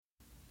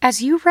As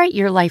you write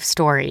your life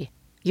story,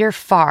 you're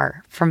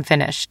far from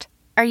finished.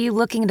 Are you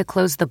looking to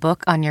close the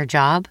book on your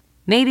job?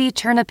 Maybe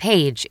turn a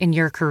page in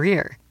your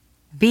career?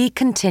 Be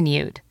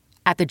continued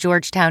at the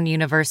Georgetown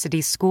University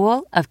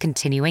School of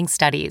Continuing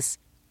Studies.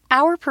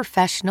 Our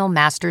professional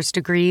master's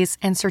degrees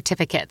and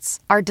certificates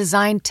are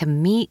designed to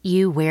meet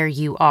you where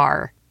you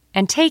are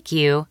and take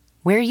you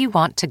where you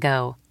want to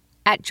go.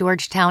 At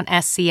Georgetown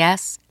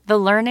SCS, the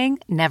learning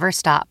never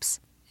stops,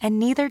 and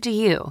neither do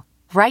you.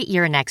 Write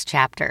your next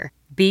chapter.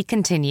 Be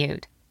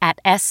continued at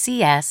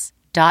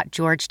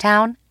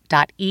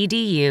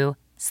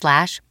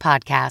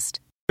scs.georgetown.edu/podcast.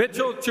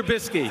 Mitchell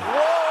Trubisky,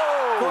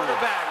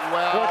 quarterback,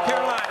 North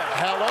Carolina.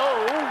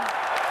 Hello.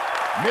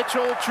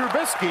 Mitchell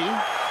Trubisky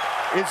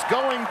is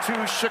going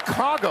to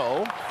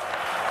Chicago.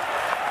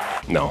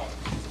 No.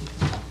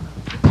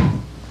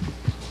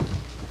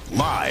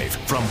 Live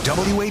from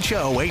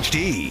WHO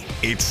HD,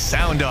 it's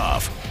Sound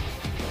Off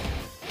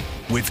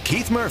with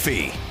Keith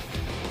Murphy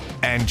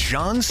and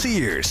John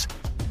Sears,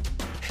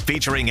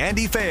 featuring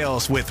Andy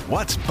Fales with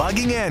What's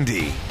Bugging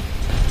Andy.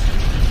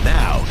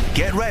 Now,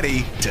 get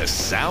ready to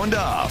sound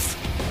off.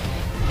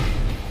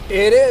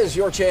 It is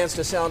your chance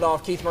to sound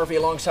off. Keith Murphy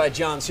alongside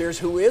John Sears,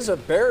 who is a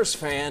Bears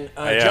fan.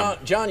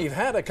 John, you've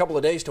had a couple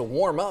of days to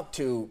warm up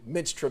to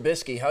Mitch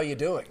Trubisky. How you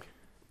doing?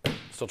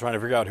 Still trying to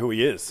figure out who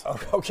he is.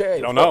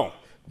 Okay. Don't know.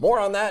 More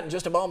on that in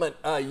just a moment.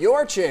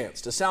 Your chance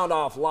to sound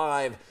off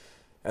live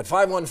at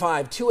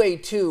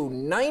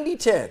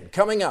 515-282-9010.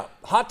 Coming up,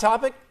 hot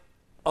topic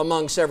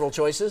among several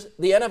choices,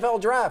 the NFL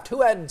draft.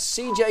 Who had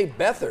C.J.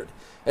 Beathard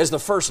as the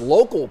first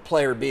local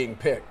player being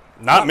picked?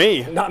 Not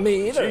me. Not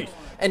me either. Jeez.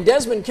 And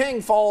Desmond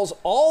King falls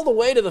all the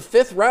way to the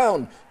 5th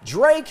round.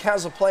 Drake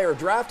has a player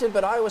drafted,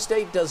 but Iowa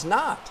State does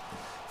not.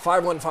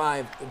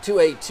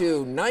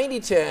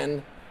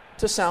 515-282-9010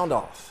 to sound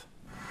off.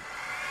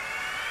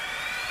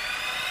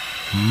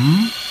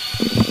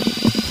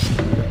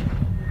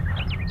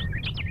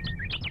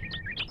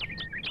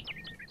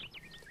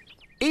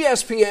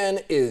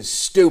 ESPN is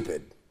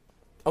stupid.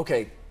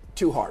 Okay,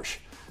 too harsh.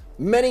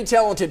 Many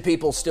talented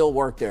people still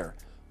work there.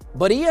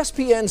 But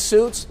ESPN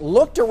suits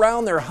looked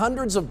around their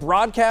hundreds of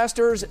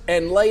broadcasters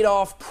and laid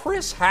off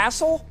Chris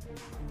Hassel.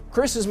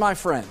 Chris is my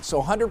friend, so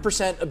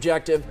 100%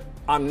 objective,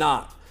 I'm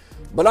not.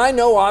 But I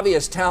know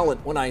obvious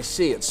talent when I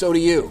see it, so do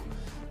you.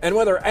 And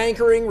whether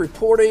anchoring,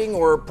 reporting,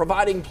 or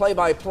providing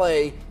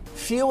play-by-play,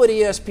 few at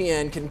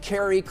ESPN can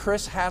carry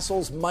Chris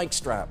Hassel's mic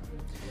strap.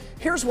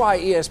 Here's why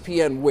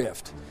ESPN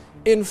whiffed.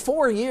 In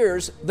 4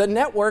 years, the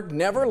network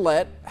never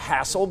let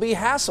Hassel be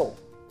Hassel,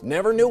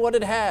 never knew what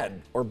it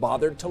had or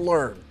bothered to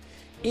learn.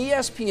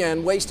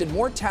 ESPN wasted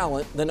more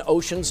talent than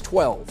Ocean's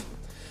 12.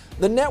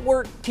 The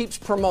network keeps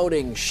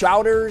promoting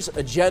shouters,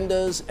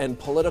 agendas, and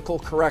political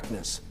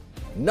correctness.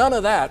 None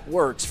of that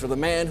works for the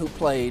man who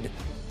played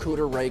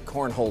Cooter Ray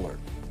Cornholer.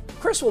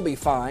 Chris will be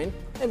fine,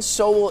 and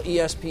so will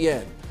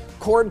ESPN.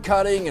 Cord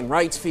cutting and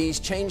rights fees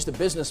change the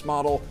business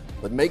model,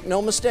 but make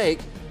no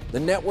mistake, the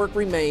network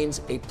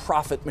remains a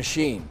profit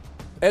machine.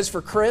 As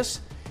for Chris,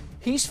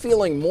 he's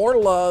feeling more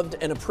loved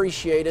and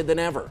appreciated than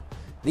ever.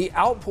 The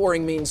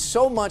outpouring means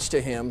so much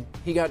to him,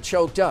 he got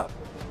choked up.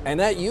 And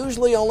that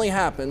usually only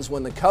happens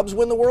when the Cubs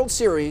win the World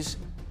Series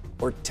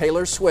or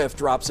Taylor Swift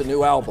drops a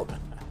new album.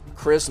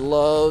 Chris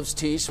loves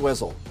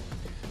T-Swizzle.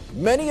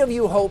 Many of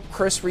you hope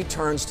Chris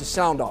returns to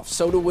Sound Off,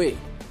 so do we.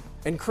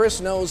 And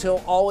Chris knows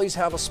he'll always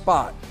have a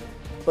spot.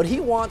 But he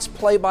wants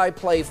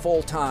play-by-play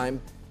full-time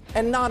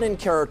and not in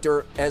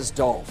character as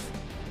Dolph.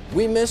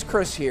 We miss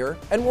Chris here,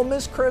 and we'll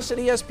miss Chris at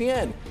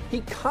ESPN.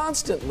 He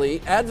constantly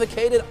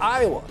advocated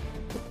Iowa,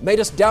 made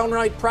us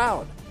downright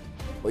proud.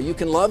 Well, you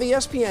can love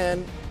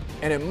ESPN,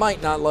 and it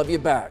might not love you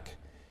back.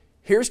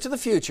 Here's to the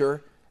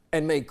future,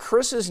 and may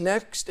Chris's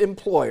next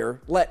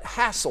employer let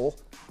Hassel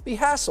be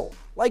Hassel,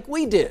 like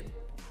we did.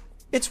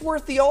 It's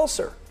worth the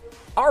ulcer.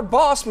 Our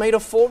boss made a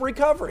full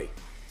recovery.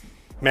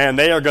 Man,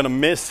 they are going to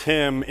miss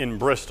him in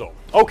Bristol.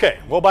 Okay,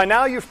 well, by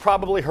now you've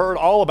probably heard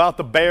all about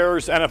the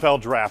Bears NFL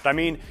draft. I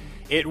mean,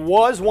 it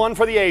was one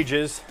for the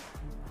ages,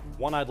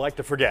 one I'd like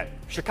to forget.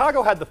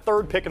 Chicago had the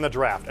 3rd pick in the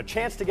draft, a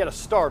chance to get a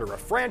starter, a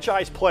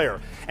franchise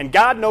player, and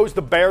God knows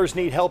the Bears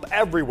need help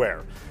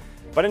everywhere.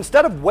 But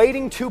instead of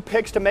waiting 2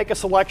 picks to make a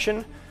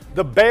selection,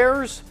 the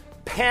Bears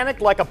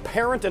panicked like a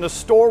parent in a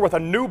store with a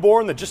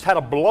newborn that just had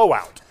a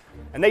blowout.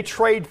 And they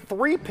trade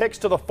 3 picks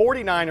to the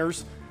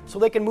 49ers so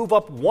they can move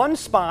up 1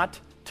 spot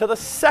to the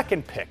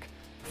 2nd pick.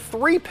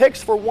 3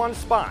 picks for 1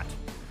 spot.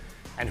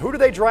 And who do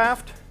they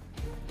draft?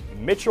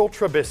 Mitchell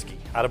Trubisky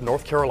out of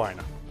North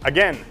Carolina.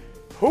 Again,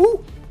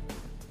 who?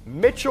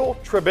 Mitchell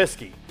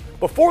Trubisky.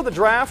 Before the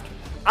draft,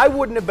 I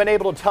wouldn't have been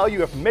able to tell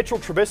you if Mitchell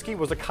Trubisky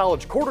was a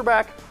college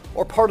quarterback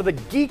or part of the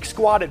geek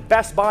squad at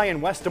Best Buy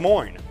in West Des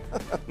Moines.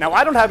 Now,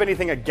 I don't have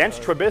anything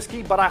against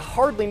Trubisky, but I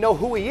hardly know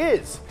who he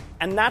is.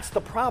 And that's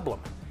the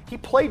problem. He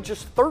played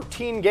just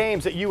 13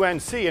 games at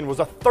UNC and was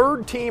a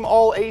 3rd-team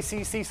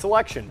All-ACC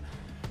selection.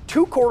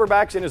 2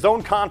 quarterbacks in his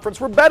own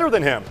conference were better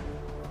than him.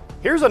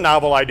 Here's a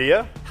novel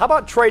idea. How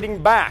about trading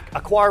back,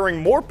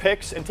 acquiring more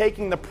picks, and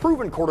taking the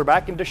proven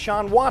quarterback in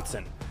Deshaun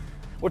Watson?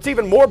 What's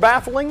even more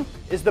baffling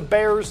is the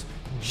Bears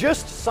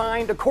just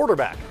signed a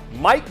quarterback,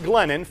 Mike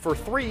Glennon, for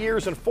 3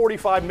 years and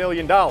 $45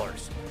 million.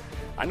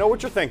 I know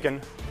what you're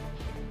thinking.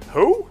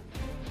 Who?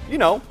 You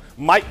know,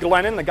 Mike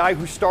Glennon, the guy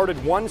who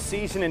started one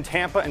season in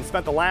Tampa and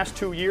spent the last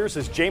 2 years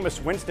as Jameis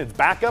Winston's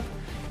backup.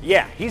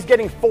 Yeah, he's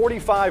getting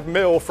 $45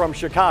 million from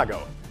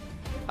Chicago.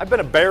 I've been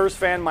a Bears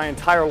fan my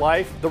entire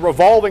life. The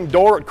revolving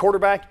door at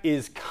quarterback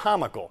is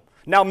comical.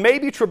 Now,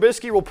 maybe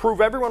Trubisky will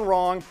prove everyone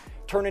wrong,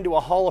 turn into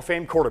a Hall of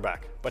Fame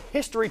quarterback. But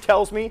history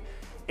tells me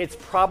it's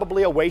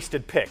probably a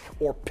wasted pick,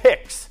 or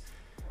picks.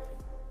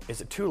 Is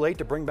it too late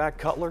to bring back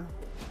Cutler?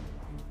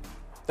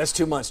 That's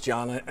too much,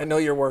 John. I know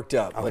you're worked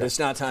up, but it's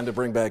not time to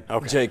bring back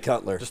Jay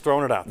Cutler. Just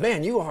throwing it out there.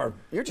 Man,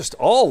 you're just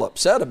all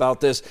upset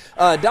about this.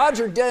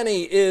 Dodger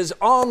Denny is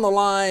on the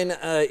line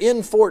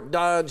in Fort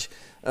Dodge.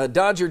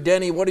 Dodger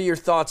Denny, what are your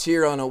thoughts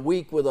here on a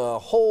week with a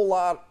whole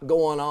lot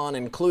going on,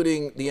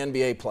 including the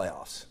NBA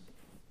playoffs?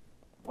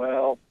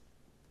 Well,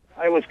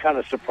 I was kind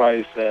of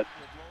surprised that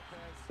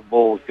the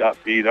Bulls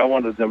got beat. I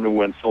wanted them to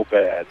win so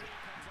bad.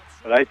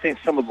 But I think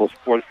some of those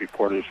sports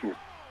reporters were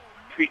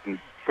treating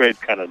Fred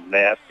kind of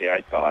nasty,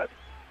 I thought.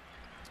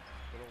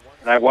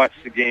 And I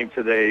watched the game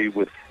today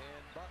with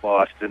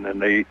Boston,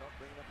 and they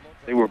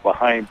were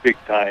behind big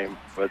time,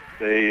 but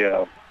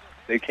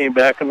they came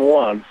back and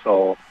won,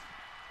 so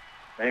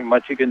ain't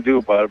much you can do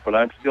about it, but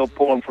I'm still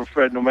pulling for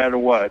Fred no matter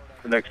what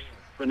for next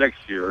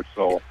year.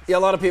 So yeah, a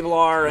lot of people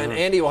are, and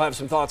Andy will have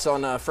some thoughts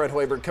on Fred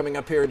Hoiberg coming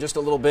up here in just a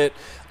little bit.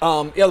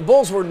 The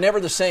Bulls were never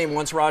the same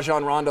once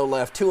Rajon Rondo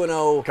left.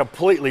 2-0,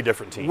 completely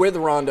different team with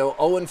Rondo.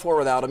 0-4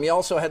 without him. You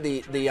also had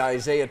the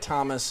Isaiah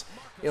Thomas,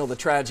 the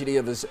tragedy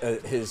of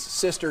his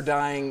sister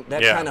dying.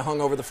 That kind of hung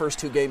over the first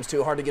two games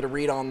too. Hard to get a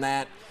read on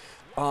that.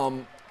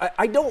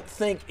 I don't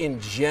think in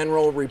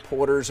general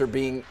reporters are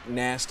being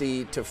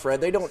nasty to Fred.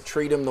 They don't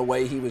treat him the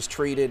way he was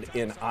treated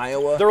in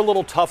Iowa. They're a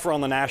little tougher on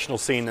the national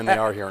scene than they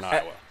are here in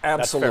Iowa.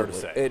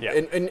 Absolutely. That's fair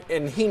to say.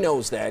 And he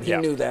knows that. He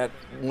knew that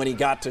when he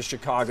got to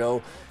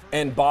Chicago.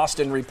 And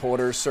Boston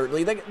reporters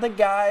certainly. The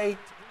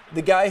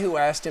guy who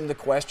asked him the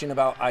question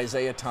about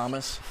Isaiah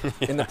Thomas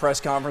in the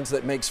press conference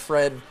that makes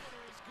Fred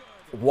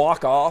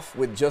walk off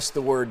with just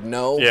the word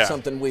no,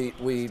 something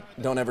we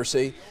don't ever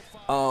see.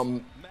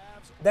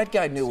 That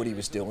guy knew what he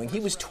was doing. He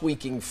was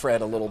tweaking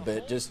Fred a little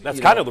bit. That's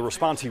kind of the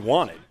response he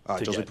wanted.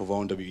 Joseph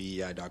Pavone,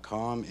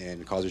 WEEI.com,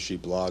 and Causeway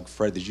Street blog.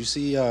 Fred, did you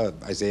see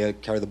Isaiah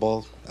carry the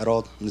ball at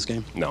all in this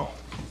game? No.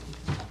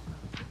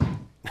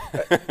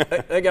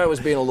 That guy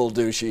was being a little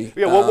douchey.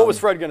 Yeah, what was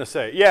Fred going to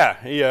say?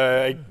 Yeah, he,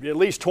 at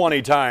least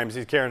 20 times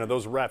he's carrying it.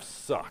 Those refs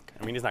suck.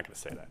 I mean, he's not going to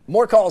say that.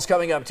 More calls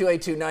coming up,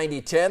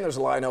 282-9010. There's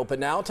a line open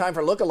now. Time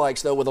for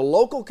lookalikes, though, with a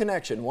local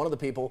connection. One of the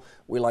people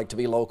we like to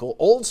be local.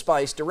 Old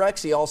Spice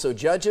directs. He also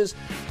judges.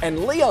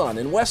 And Leon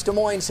in West Des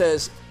Moines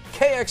says,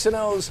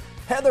 KXNO's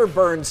Heather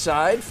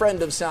Burnside,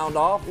 friend of Sound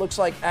Off, looks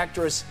like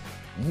actress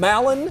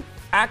Malin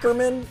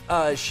Ackerman.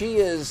 She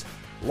is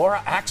Laura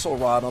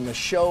Axelrod on the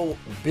show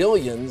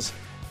Billions.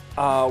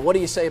 What do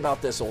you say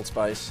about this, Old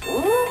Spice?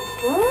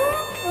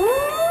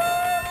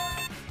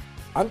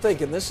 I'm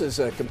thinking this is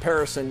a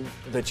comparison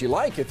that you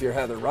like if you're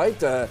Heather,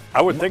 right?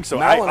 I would think so.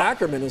 Malin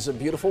Ackerman is a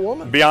beautiful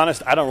woman. To be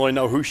honest, I don't really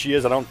know who she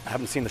is. I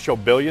haven't seen the show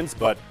Billions,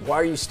 but... Why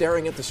are you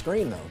staring at the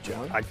screen, though,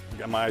 John?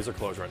 My eyes are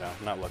closed right now.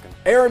 I'm not looking.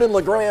 Aaron in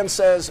LeGrand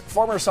says,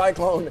 former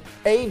Cyclone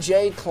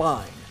A.J.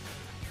 Klein.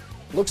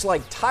 Looks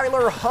like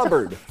Tyler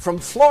Hubbard from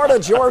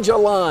Florida-Georgia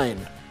line.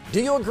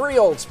 Do you agree,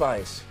 Old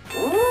Spice?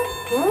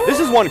 This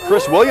is one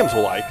Chris Williams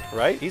will like,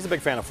 right? He's a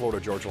big fan of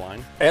Florida-Georgia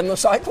line. And the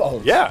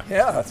Cyclones. Yeah.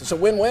 Yeah, it's a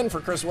win-win for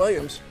Chris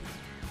Williams.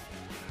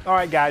 All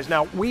right, guys,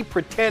 now we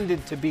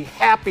pretended to be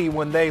happy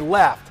when they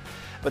left,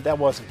 but that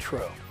wasn't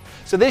true.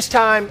 So this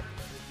time,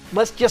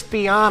 let's just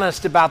be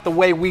honest about the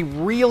way we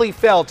really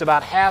felt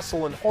about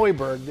Hassel and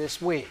Hoiberg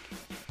this week.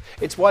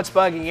 It's What's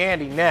Bugging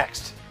Andy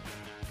next.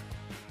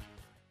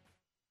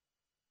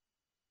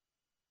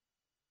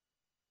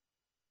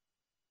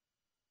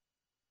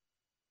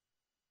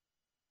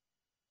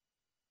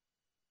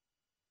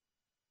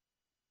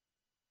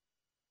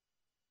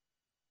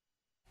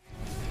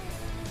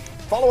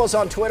 Follow us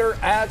on Twitter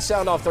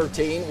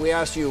 @SoundOff13. We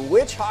asked you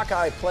which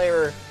Hawkeye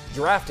player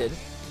drafted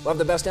will have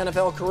the best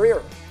NFL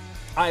career.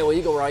 Iowa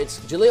Eagle writes,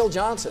 Jaleel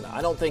Johnson.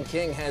 I don't think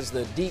King has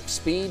the deep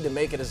speed to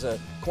make it as a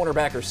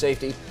cornerback or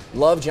safety.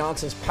 Love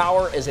Johnson's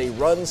power as a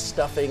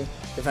run-stuffing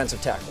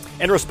defensive tackle.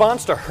 In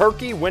response to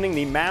Herky winning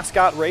the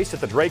mascot race at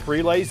the Drake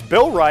Relays,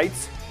 Bill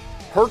writes,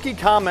 Herky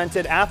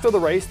commented after the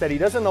race that he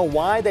doesn't know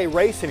why they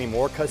race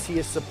anymore because he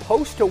is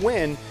supposed to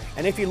win,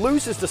 and if he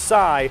loses to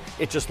Cy,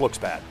 it just looks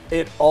bad.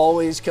 It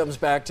always comes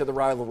back to the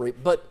rivalry.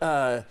 But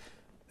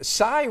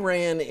Cy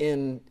ran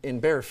in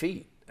bare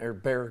feet, or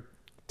bare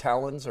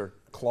talons, or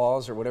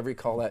claws, or whatever you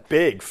call that.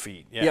 Big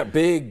feet, yeah. Yeah,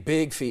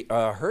 big feet.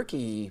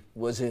 Herky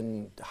was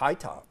in high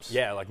tops.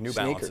 Yeah, like New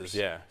sneakers. Balances,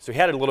 yeah. So he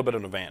had a little bit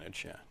of an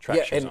advantage, yeah.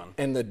 Track shoes on.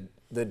 And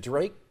the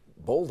Drake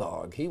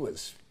Bulldog, he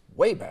was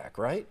way back,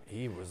 right?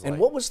 He was And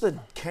what was the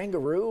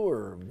kangaroo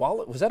or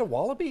was that a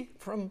wallaby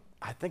from?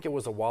 I think it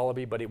was a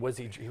wallaby, but he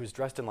was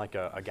dressed in like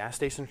a gas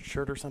station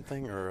shirt or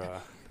something,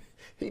 or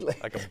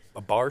Like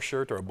a bar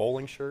shirt or a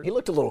bowling shirt? He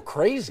looked a little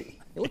crazy.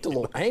 He looked a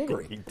little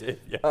angry. He did,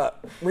 yeah.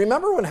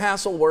 Remember when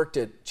Hassel worked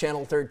at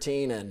Channel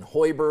 13 and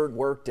Hoiberg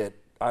worked at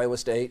Iowa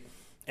State?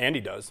 And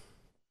he does.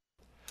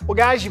 Well,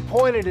 guys, you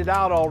pointed it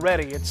out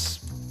already. It's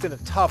been a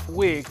tough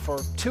week for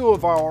two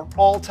of our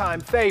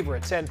all-time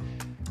favorites, and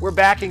we're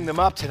backing them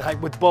up tonight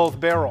with both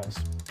barrels.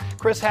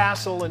 Chris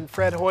Hassel and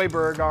Fred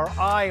Hoiberg are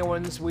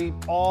Iowans we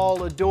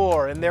all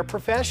adore, and their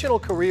professional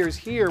careers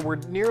here were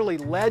nearly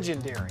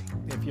legendary,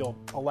 if you'll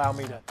allow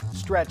me to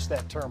stretch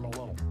that term a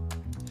little.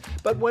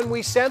 But when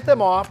we sent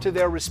them off to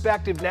their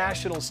respective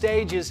national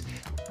stages,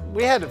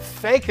 we had to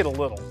fake it a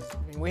little.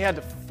 I mean, we had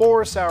to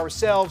force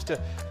ourselves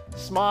to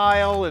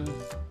smile and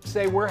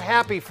say we're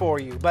happy for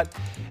you. But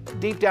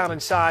deep down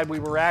inside, we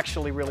were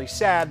actually really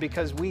sad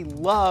because we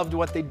loved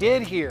what they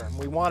did here.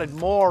 We wanted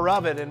more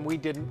of it, and we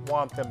didn't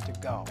want them to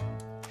go.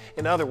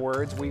 In other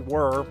words, we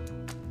were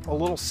a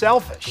little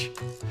selfish.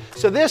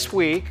 So this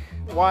week,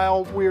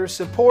 while we're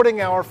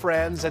supporting our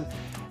friends and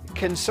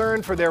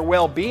concerned for their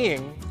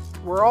well-being,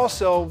 we're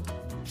also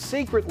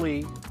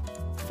secretly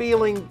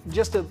feeling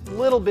just a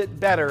little bit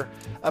better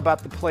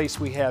about the place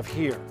we have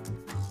here.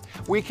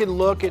 We can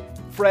look at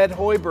Fred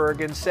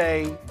Hoiberg and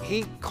say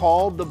he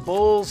called the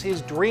Bulls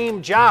his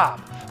dream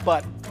job,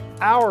 but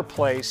our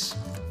place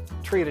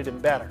treated him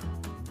better.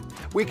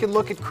 We can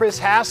look at Chris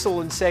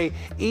Hassel and say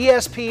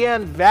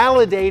ESPN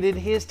validated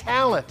his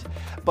talent,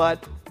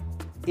 but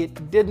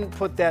it didn't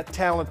put that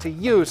talent to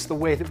use the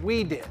way that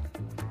we did.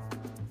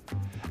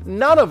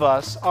 None of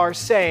us are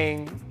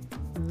saying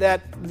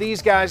that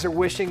these guys are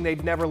wishing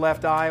they'd never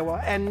left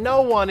Iowa, and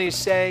no one is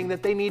saying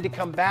that they need to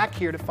come back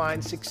here to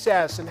find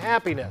success and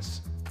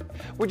happiness.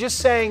 We're just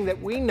saying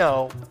that we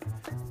know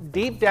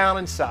deep down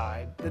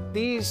inside that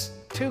these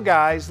two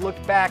guys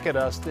looked back at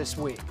us this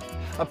week,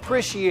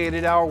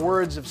 appreciated our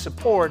words of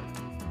support,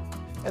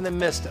 and then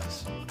missed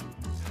us.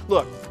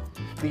 Look,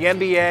 the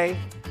NBA,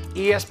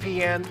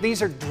 ESPN,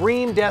 these are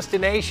dream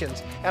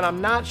destinations, and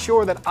I'm not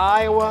sure that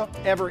Iowa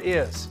ever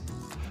is.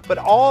 But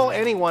all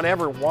anyone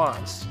ever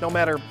wants, no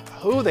matter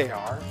who they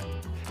are,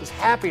 is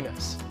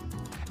happiness.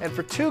 And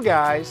for two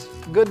guys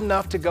good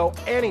enough to go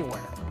anywhere,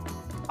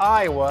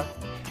 Iowa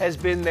has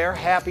been their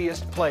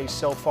happiest place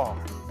so far.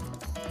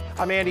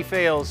 I'm Andy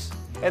Fales,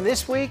 and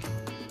this week,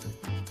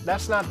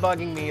 that's not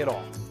bugging me at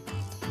all.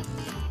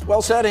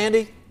 Well said,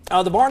 Andy.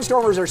 The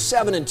Barnstormers are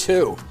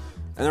 7-2,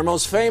 and their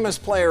most famous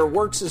player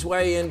works his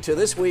way into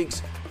this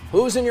week's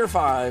Who's in Your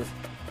Five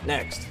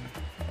next.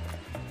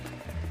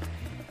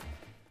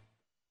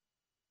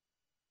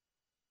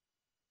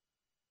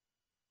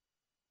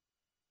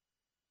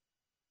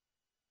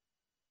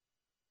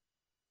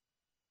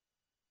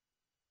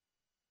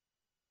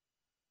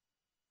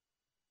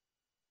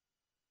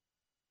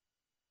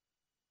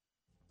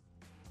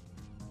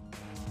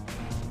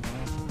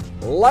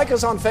 Like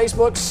us on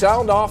Facebook,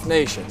 Sound Off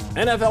Nation.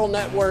 NFL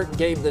Network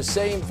gave the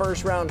same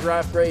first-round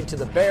draft grade to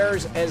the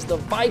Bears as the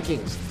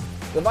Vikings.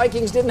 The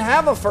Vikings didn't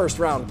have a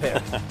first-round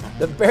pick.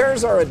 The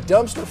Bears are a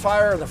dumpster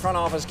fire, and the front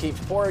office keeps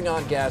pouring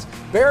on gas.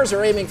 Bears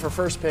are aiming for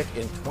first pick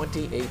in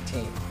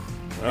 2018.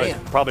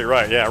 Probably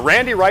right, yeah.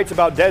 Randy writes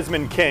about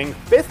Desmond King.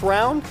 5th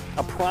round,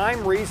 a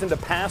prime reason to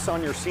pass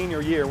on your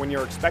senior year when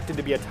you're expected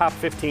to be a top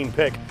 15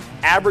 pick.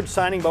 Average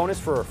signing bonus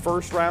for a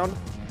first round,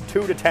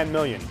 $2 to $10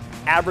 million.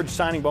 Average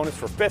signing bonus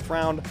for 5th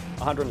round,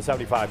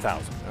 $175,000.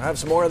 I have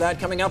some more of that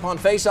coming up on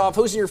Face Off.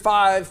 Who's your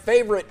 5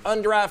 favorite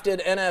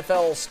undrafted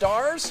NFL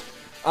stars?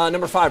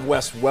 Number 5,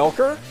 Wes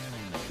Welker.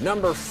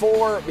 Number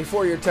 4,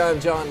 before your time,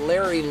 John,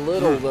 Larry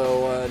Little,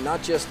 though,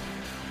 not just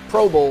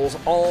Pro Bowls,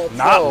 all pro.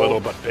 Not little,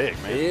 but big,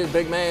 man. He is a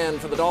big man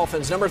for the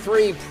Dolphins. Number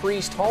 3,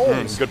 Priest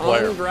Holmes. Good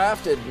player.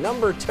 Undrafted.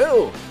 Number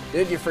 2,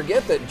 did you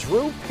forget that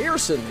Drew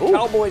Pearson, the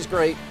Cowboys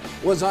great,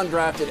 was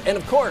undrafted? And,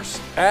 of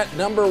course, at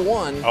number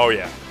 1, oh,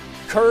 yeah,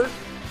 Kurt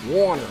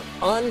Warner,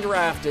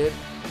 undrafted,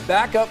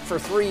 back up for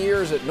 3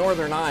 years at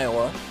Northern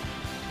Iowa,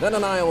 then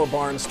an Iowa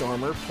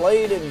Barnstormer,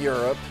 played in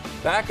Europe,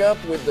 back up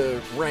with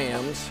the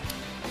Rams.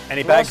 And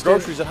he bagged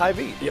groceries at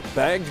Hy-Vee. Yep,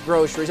 bagged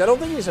groceries. I don't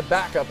think he's a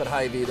backup at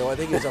Hy-Vee, though. I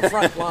think he's a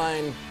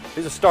frontline.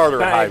 He's a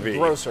starter at Hy-Vee.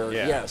 Grocer,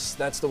 yeah. Yes,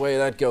 that's the way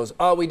that goes.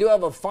 We do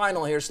have a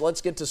final here, so let's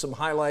get to some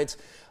highlights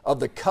of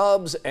the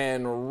Cubs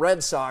and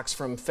Red Sox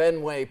from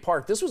Fenway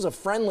Park. This was a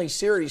friendly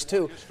series,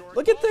 too.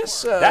 Look at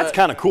this. That's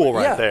kind of cool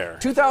right there.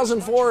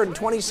 2004 and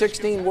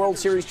 2016 World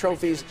Series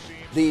trophies.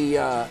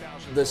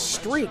 The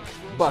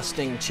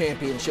streak-busting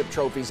championship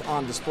trophies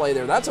on display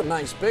there. That's a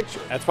nice picture.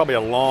 That's probably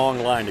a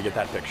long line to get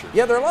that picture.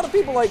 Yeah, there are a lot of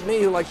people like me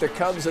who like the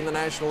Cubs in the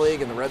National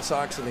League and the Red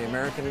Sox in the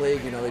American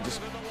League. You know, they just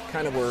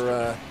kind of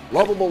were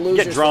lovable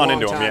losers. Get drawn for a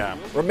long into time.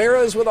 them, yeah.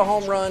 Ramirez with a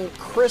home run.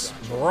 Chris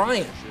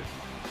Bryant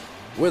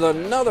with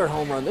another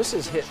home run. This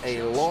has hit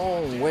a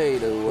long way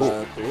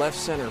to left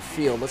center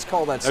field. Let's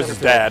call that center field. There's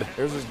his dad.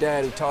 There's his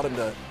dad who taught him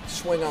to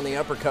swing on the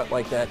uppercut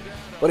like that.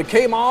 But it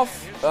came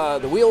off.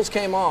 The wheels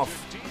came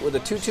off with a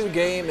 2-2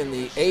 game in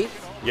the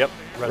 8th. Yep.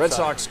 Red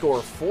Sox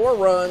score 4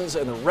 runs,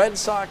 and the Red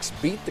Sox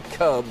beat the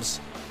Cubs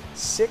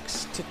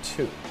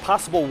 6-2.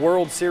 Possible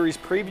World Series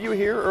preview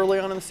here early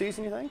on in the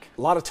season, you think?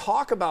 A lot of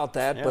talk about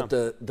that, Yeah. but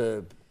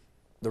the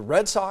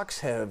Red Sox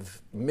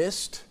have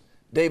missed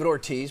David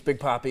Ortiz, Big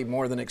Papi,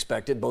 more than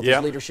expected, both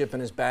his leadership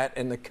and his bat.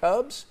 And the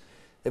Cubs,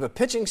 they have a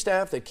pitching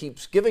staff that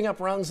keeps giving up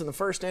runs in the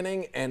first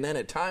inning, and then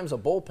at times a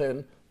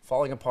bullpen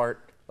falling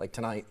apart like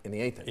tonight in the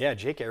 8th inning. Yeah,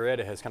 Jake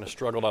Arrieta has kind of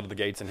struggled out of the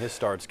gates in his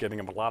starts, giving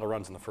him a lot of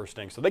runs in the first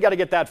inning. So they got to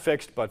get that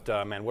fixed. But,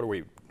 man, what are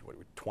we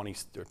 20,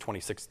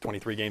 26,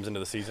 23 games into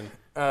the season?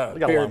 We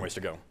got a long ways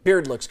to go.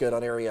 Beard looks good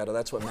on Arrieta.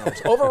 That's what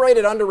matters.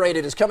 Overrated,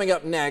 underrated is coming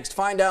up next.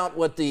 Find out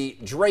what the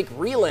Drake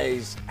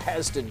Relays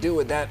has to do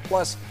with that.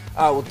 Plus,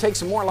 we'll take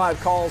some more live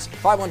calls.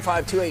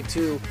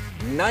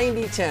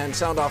 515-282-9010.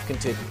 Sound Off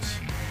continues.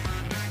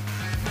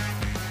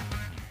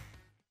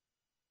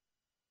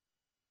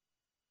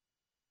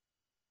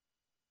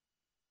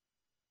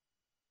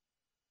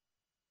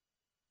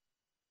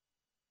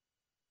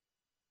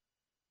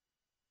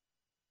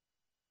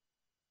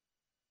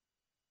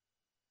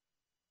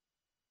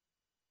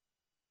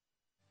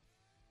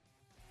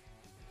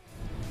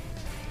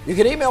 You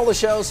can email the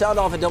show,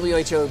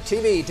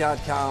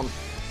 soundoff@whotv.com.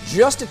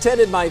 Just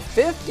attended my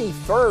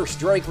 51st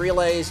Drake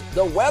Relays.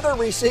 The weather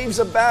receives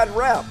a bad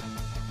rep.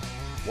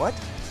 What?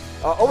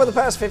 Over the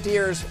past 50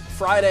 years,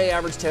 Friday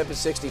average temp is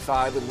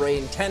 65 with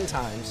rain 10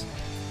 times.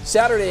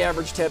 Saturday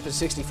average temp is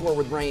 64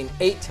 with rain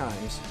 8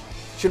 times.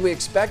 Should we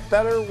expect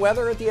better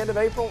weather at the end of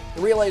April?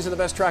 The Relays are the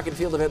best track and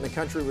field event in the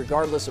country,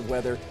 regardless of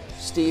weather.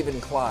 Steve and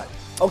Clyde.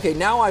 Okay,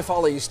 now I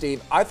follow you,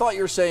 Steve. I thought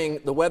you were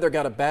saying the weather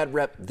got a bad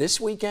rep this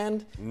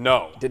weekend.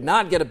 No. Did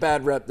not get a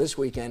bad rep this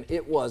weekend.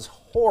 It was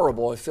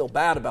horrible. I feel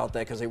bad about that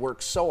because they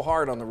worked so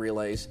hard on the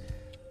relays.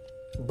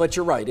 But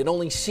you're right. It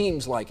only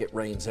seems like it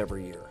rains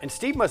every year. And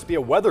Steve must be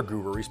a weather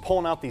guru. He's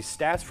pulling out these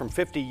stats from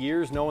 50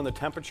 years, knowing the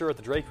temperature at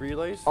the Drake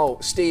Relays. Oh,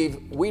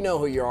 Steve, we know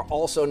who you are,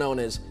 also known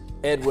as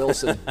Ed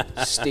Wilson.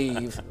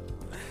 Steve.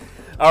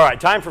 All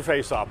right, time for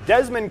face-off.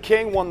 Desmond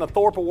King won the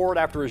Thorpe Award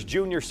after his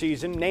junior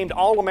season, named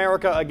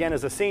All-America again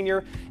as a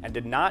senior, and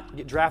did not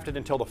get drafted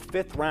until the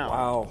 5th round.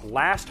 Wow.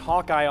 Last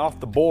Hawkeye off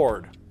the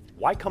board.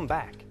 Why come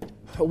back?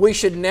 We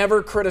should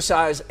never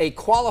criticize a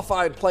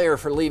qualified player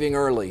for leaving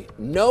early.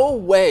 No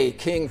way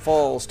King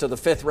falls to the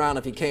 5th round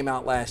if he came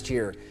out last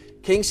year.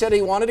 King said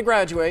he wanted to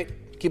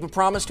graduate, keep a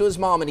promise to his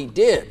mom, and he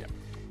did.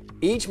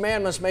 Each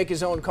man must make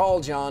his own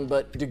call, John,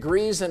 but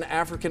degrees in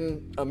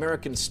African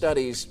American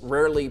studies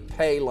rarely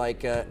pay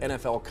like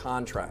NFL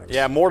contracts.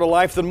 Yeah, more to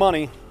life than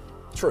money.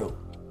 True.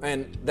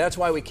 And that's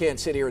why we can't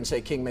sit here and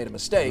say King made a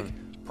mistake.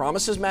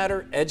 Promises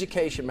matter,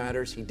 education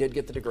matters. He did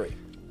get the degree.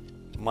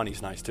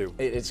 Money's nice, too.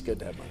 It's good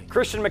to have money.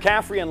 Christian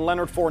McCaffrey and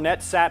Leonard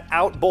Fournette sat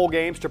out bowl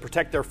games to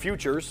protect their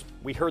futures.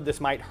 We heard this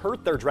might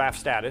hurt their draft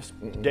status.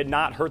 Did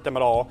not hurt them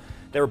at all.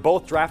 They were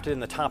both drafted in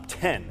the top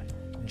 10.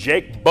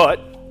 Jake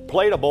Butt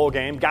played a bowl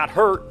game, got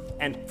hurt,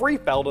 and free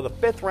fell to the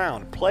 5th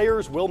round.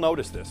 Players will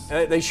notice this.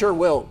 They sure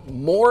will.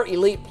 More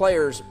elite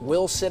players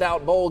will sit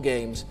out bowl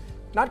games.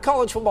 Not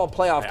college football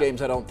playoff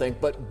games, I don't think,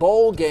 but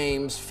bowl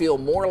games feel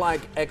more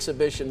like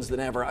exhibitions than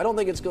ever. I don't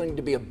think it's going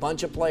to be a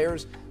bunch of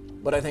players,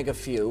 but I think a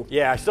few.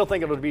 Yeah, I still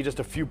think it'll be just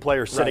a few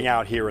players sitting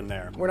out here and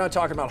there. We're not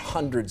talking about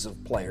hundreds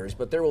of players,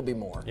 but there will be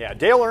more. Yeah,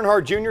 Dale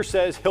Earnhardt Jr.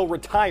 says he'll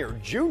retire.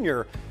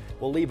 Jr.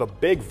 will leave a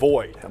big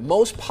void. The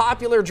most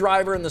popular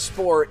driver in the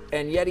sport,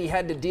 and yet he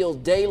had to deal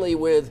daily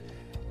with,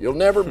 "You'll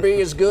never be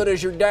as good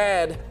as your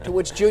dad," to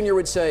which Junior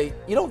would say,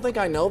 "You don't think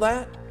I know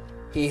that?"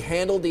 He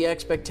handled the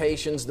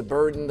expectations, the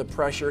burden, the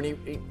pressure, and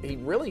he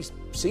really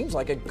seems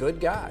like a good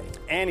guy.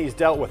 And he's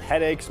dealt with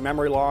headaches,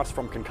 memory loss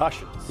from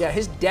concussions. Yeah,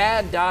 his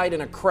dad died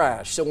in a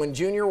crash, so when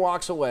Junior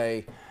walks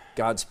away,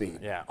 Godspeed.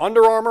 Yeah,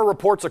 Under Armour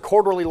reports a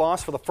quarterly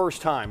loss for the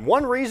first time.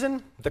 One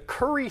reason, the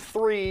Curry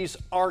 3s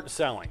aren't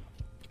selling.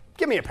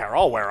 Give me a pair,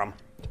 I'll wear them.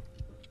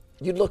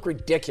 You'd look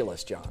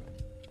ridiculous, John.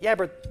 Yeah,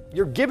 but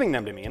you're giving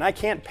them to me, and I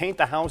can't paint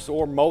the house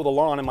or mow the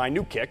lawn in my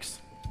new kicks.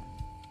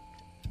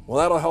 Well,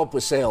 that'll help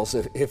with sales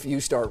if you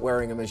start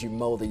wearing them as you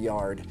mow the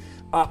yard.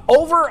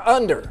 Over,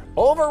 under,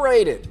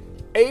 overrated.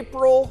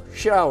 April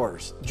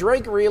showers.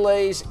 Drake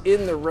Relays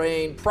in the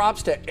rain.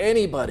 Props to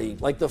anybody,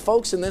 like the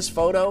folks in this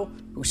photo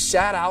who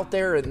sat out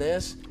there in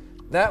this.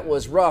 That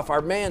was rough.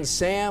 Our man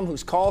Sam,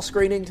 who's call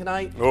screening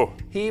tonight,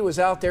 he was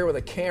out there with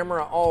a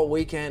camera all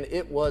weekend.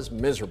 It was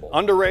miserable.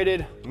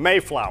 Underrated,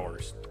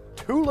 Mayflowers.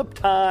 Tulip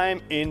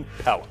time in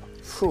Pella.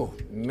 Whew,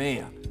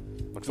 man.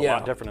 Looks a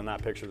lot different in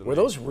that picture than Were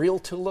those real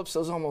tulips?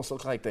 Those almost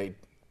look like they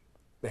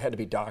had to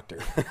be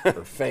doctored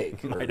or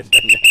fake. Might have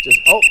been, yeah.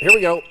 Oh, here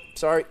we go.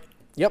 Sorry.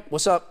 Yep,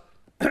 what's up?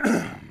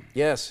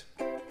 Yes.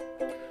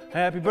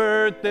 Happy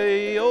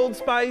birthday, Old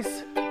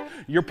Spice.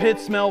 Your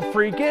pits smell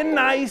freaking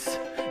nice.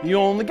 You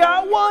only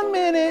got 1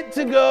 minute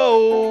to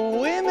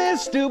go in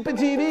this stupid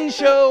TV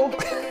show.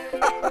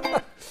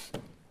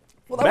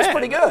 Well, that was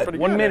pretty good.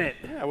 1 minute.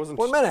 Yeah, it wasn't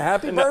 1 minute.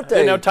 Happy birthday.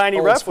 Didn't know Tiny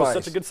Old Ref was Spice.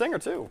 such a good singer,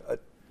 too.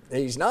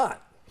 He's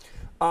not.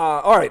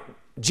 All right.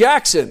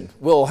 Jackson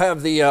will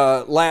have the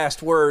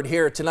last word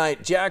here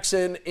tonight.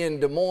 Jackson in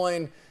Des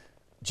Moines.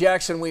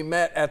 Jackson, we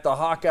met at the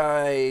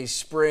Hawkeye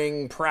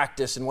spring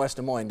practice in West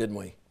Des Moines, didn't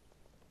we?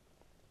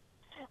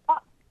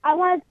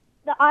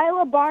 The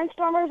Iowa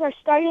Barnstormers are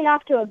starting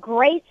off to a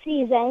great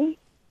season.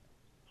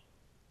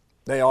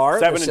 They are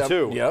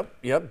 7-2.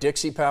 Yep.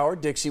 Dixie Power,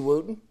 Dixie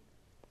Wooten.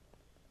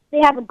 They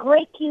have a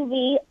great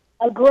QB,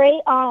 a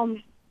great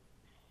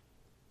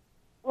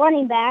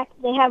running back.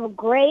 They have a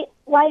great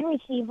wide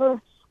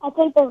receiver. I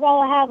think they're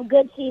going to have a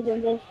good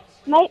season. They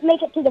might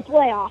make it to the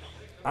playoffs.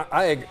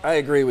 I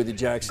agree with you,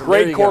 Jackson.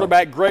 Great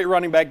quarterback, great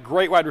running back,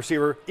 great wide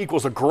receiver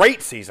equals a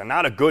great season,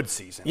 not a good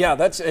season. Yeah,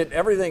 that's it.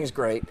 Everything's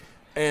great.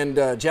 And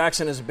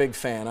Jackson is a big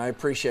fan. I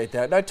appreciate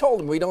that. And I told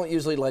him we don't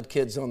usually let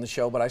kids on the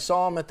show, but I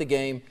saw him at the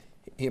game.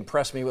 He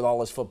impressed me with all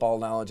his football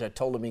knowledge. I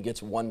told him he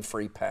gets one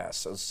free pass.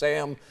 So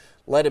Sam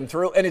let him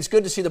through. And it's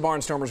good to see the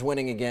Barnstormers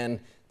winning again.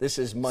 This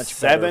is much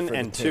better for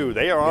the team. 7-2.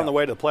 They are on the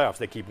way to the playoffs.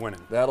 They keep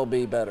winning. That'll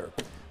be better.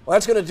 Well,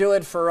 that's going to do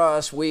it for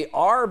us. We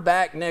are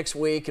back next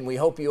week, and we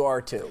hope you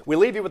are too. We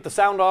leave you with the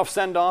sound-off,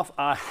 send-off,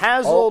 a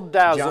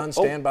hazzle-dazzle. John,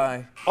 stand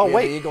by.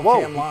 Wait. Eagle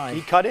Whoa. Cam Live.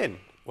 He cut in.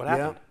 What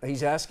happened? Yeah,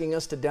 he's asking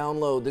us to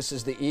download. This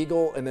is the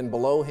Eagle, and then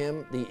below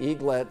him, the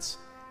Eaglets.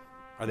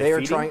 Are they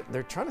feeding?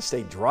 They're trying to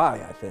stay dry,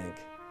 I think.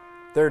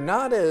 They're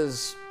not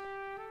as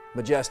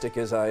majestic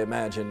as I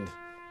imagined,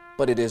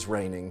 but it is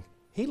raining.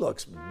 He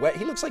looks wet.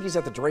 He looks like he's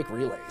at the Drake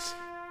Relays.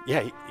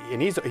 Yeah,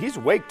 and he's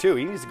awake too.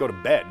 He needs to go to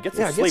bed. Get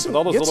some sleep with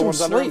all those little ones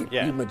under him.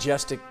 You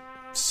majestic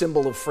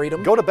symbol of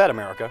freedom. Go to bed,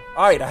 America.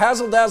 All right, a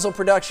Hazzle Dazzle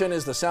production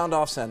is the Sound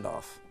Off Send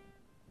Off.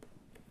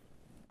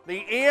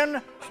 The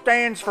N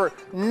stands for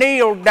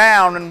kneel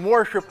down and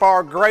worship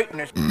our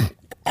greatness.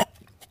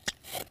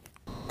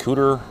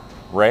 Cooter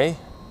Ray?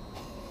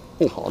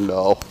 Oh,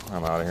 no.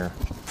 I'm out of here.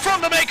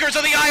 From the makers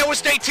of the Iowa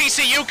State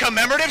TCU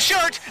commemorative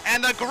shirt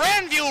and the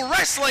Grandview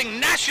Wrestling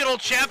National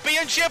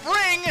Championship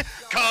ring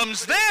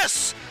comes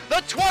this,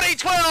 the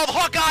 2012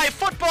 Hawkeye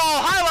Football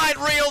Highlight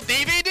Reel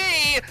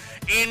DVD.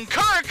 In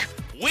Kirk,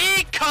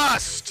 we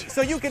cussed.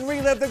 So you can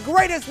relive the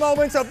greatest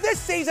moments of this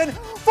season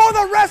for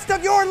the rest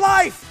of your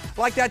life.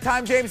 Like that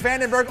time James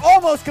Vandenberg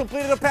almost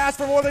completed a pass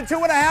for more than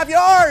 2.5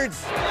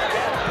 yards.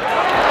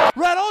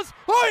 Reynolds,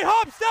 hurry,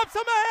 hop, steps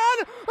a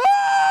man.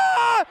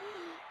 Ah!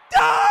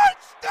 Touchdown!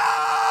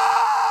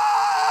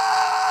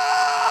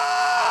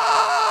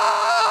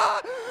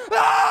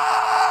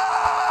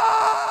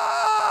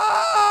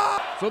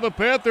 So the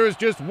Panthers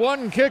just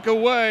one kick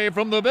away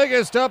from the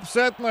biggest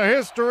upset in the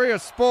history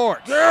of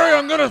sports. Jerry,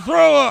 I'm going to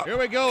throw up. Here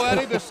we go,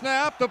 Eddie. The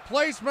snap, the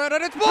placement,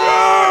 and it's ball!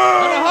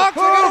 And the Hawks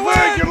are going to win!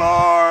 Thank you,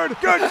 Lord!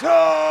 Good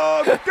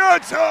job!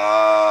 Good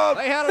job!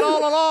 They had it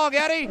all along,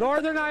 Eddie.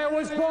 Northern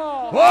Iowa's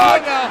ball.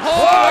 What? Now,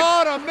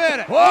 hold on a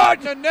minute. What?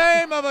 In the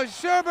name of a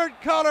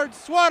sherbet-colored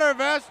sweater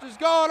vest is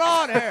going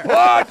on here?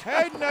 What?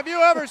 Hayden, have you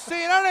ever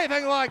seen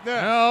anything like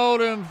this? Now,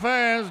 them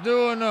fans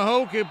doing the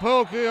hokey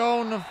pokey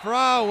on the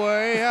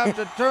flyway have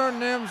to turn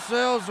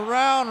themselves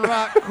around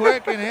right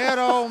quick and head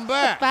on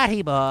back.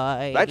 Fatty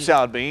boy. That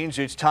sound means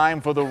it's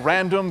time for the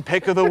random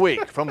pick of the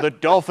week from the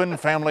Dolphin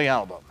Family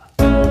Album.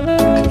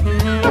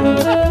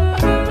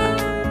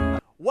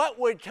 What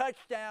would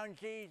touchdown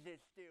Jesus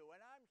do?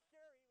 And I'm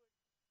sure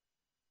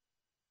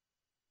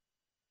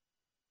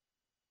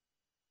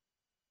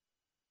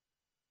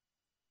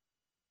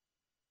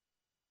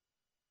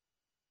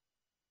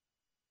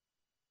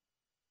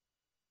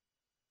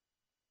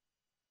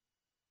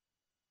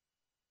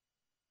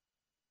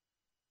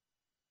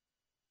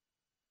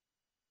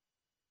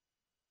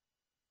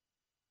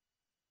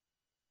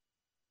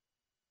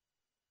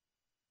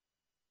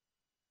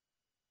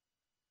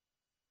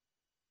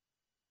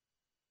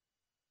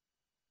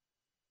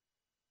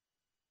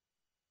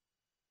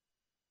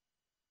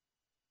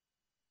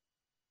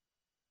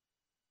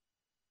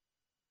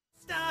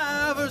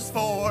Stivers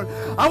for.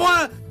 I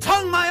want to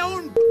tongue my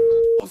own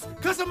balls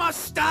because of my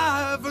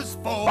Stivers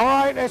for. All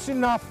right, that's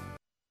enough.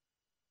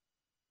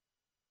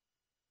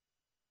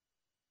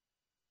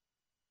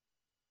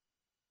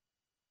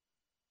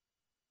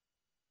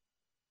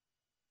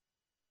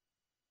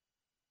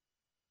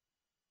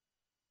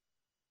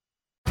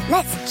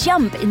 Let's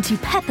jump into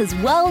Peppa's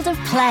world of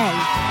play.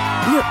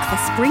 Look for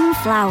spring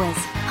flowers,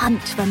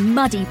 hunt for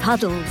muddy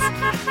puddles,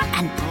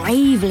 and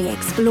bravely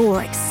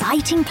explore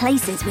exciting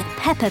places with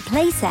Peppa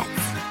playsets.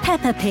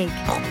 Peppa Pig,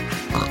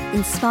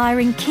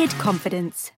 inspiring kid confidence.